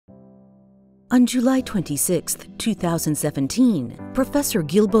On July 26, 2017, Professor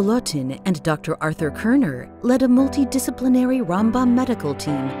Gil Bolotin and Dr. Arthur Kerner led a multidisciplinary Rambam medical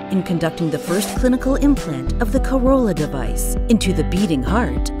team in conducting the first clinical implant of the Corolla device into the beating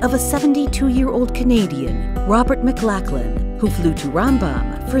heart of a 72-year-old Canadian, Robert McLachlan, who flew to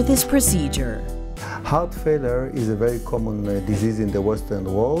Rambam for this procedure. Heart failure is a very common disease in the Western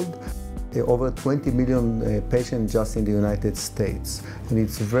world. Over 20 million patients just in the United States. And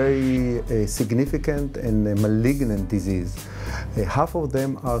it's a very significant and malignant disease. Half of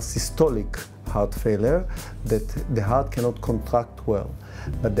them are systolic heart failure, that the heart cannot contract well.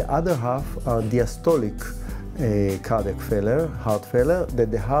 But the other half are diastolic cardiac failure, heart failure,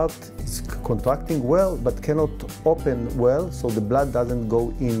 that the heart is contracting well but cannot open well, so the blood doesn't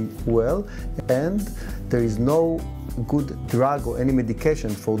go in well, and there is no good drug or any medication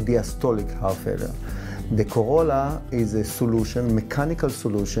for diastolic heart failure. The Corolla is a solution, mechanical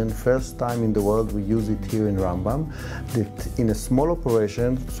solution, first time in the world we use it here in Rambam, that in a small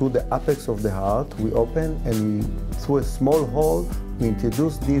operation, through the apex of the heart, we open and through a small hole, we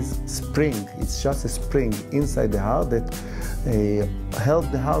introduce this spring. It's just a spring inside the heart that helps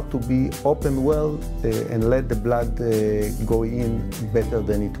the heart to be open well and let the blood go in better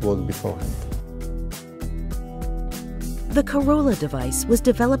than it was beforehand. The Corolla device was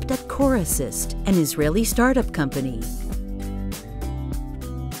developed at CorAssist, an Israeli startup company.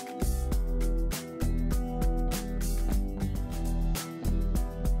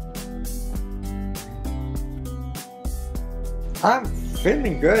 I'm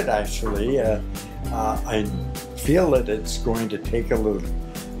feeling good, actually. I feel that it's going to take a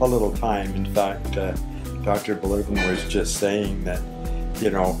little time. In fact, Dr. Bolotin was just saying that,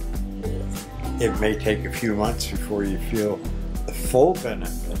 it may take a few months before you feel the full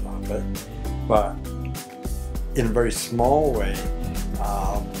benefit of it, but in a very small way,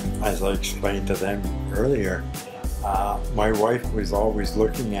 as I explained to them earlier, my wife was always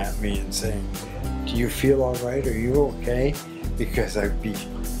looking at me and saying, "Do you feel all right? Are you okay?" Because I'd be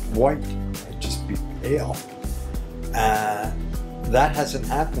white, I'd just be pale. That hasn't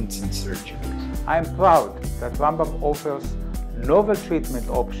happened since surgery. I'm proud that Rambam offers novel treatment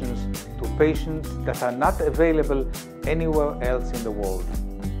options to patients that are not available anywhere else in the world.